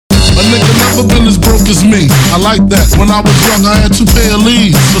never been as broke as me. I like that. When I was young, I had 2 pair of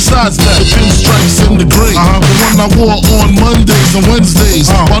leaves. Besides that, the pinstripes and the gray. The one I wore on Mondays and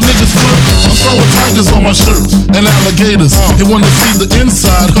Wednesdays. While niggas flip, I'm throwing tigers on my shirts and alligators. They wanna see the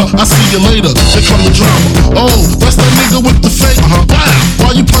inside, I see you later. Here come the drama. Oh, that's that nigga with the fake.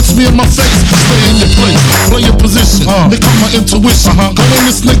 Why you punch me in my face? Stay in your place, play your position. They come my intuition. Go in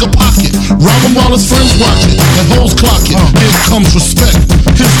this nigga pocket, rob him while his friends watch it, and hoes clock it. Here comes respect.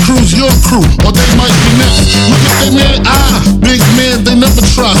 His crew's your crew, or they might be next. Look at they man, big man, they never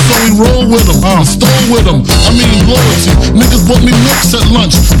try, so we roll with them, stole with them. I mean loyalty. Niggas bought me milks at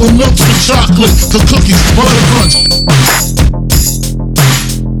lunch, or milks with chocolate, to cookies, butter crunch.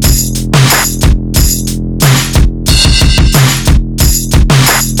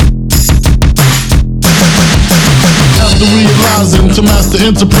 Realizing to master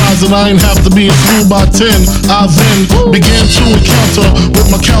enterprise, and I ain't have to be in school by 10. I then began to encounter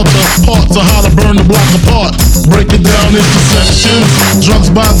with my counterparts on how to burn the block apart. Break it down into sections. Drugs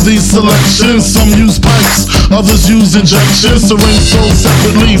by these selections. Some use pipes, others use injections. Syringe sold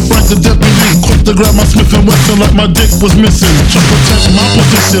separately. Frank the deputy, quick to grab my Smith & Wesson like my dick was missing. To protect my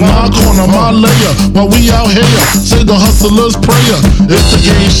position, my corner, my layer. While we out here, say the hustler's prayer. If the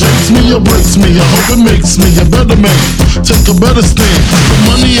game shakes me or breaks me, I hope it makes me a better man. Take a better stand, put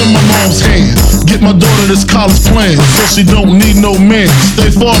money in my mom's hand. Get my daughter this college plan, so she don't need no man. Stay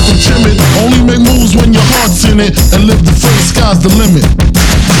far from timid, only make moves when your heart's in it. And live the free, sky's the limit.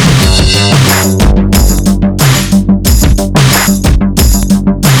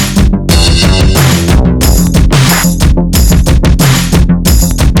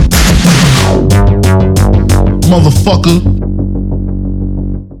 Motherfucker.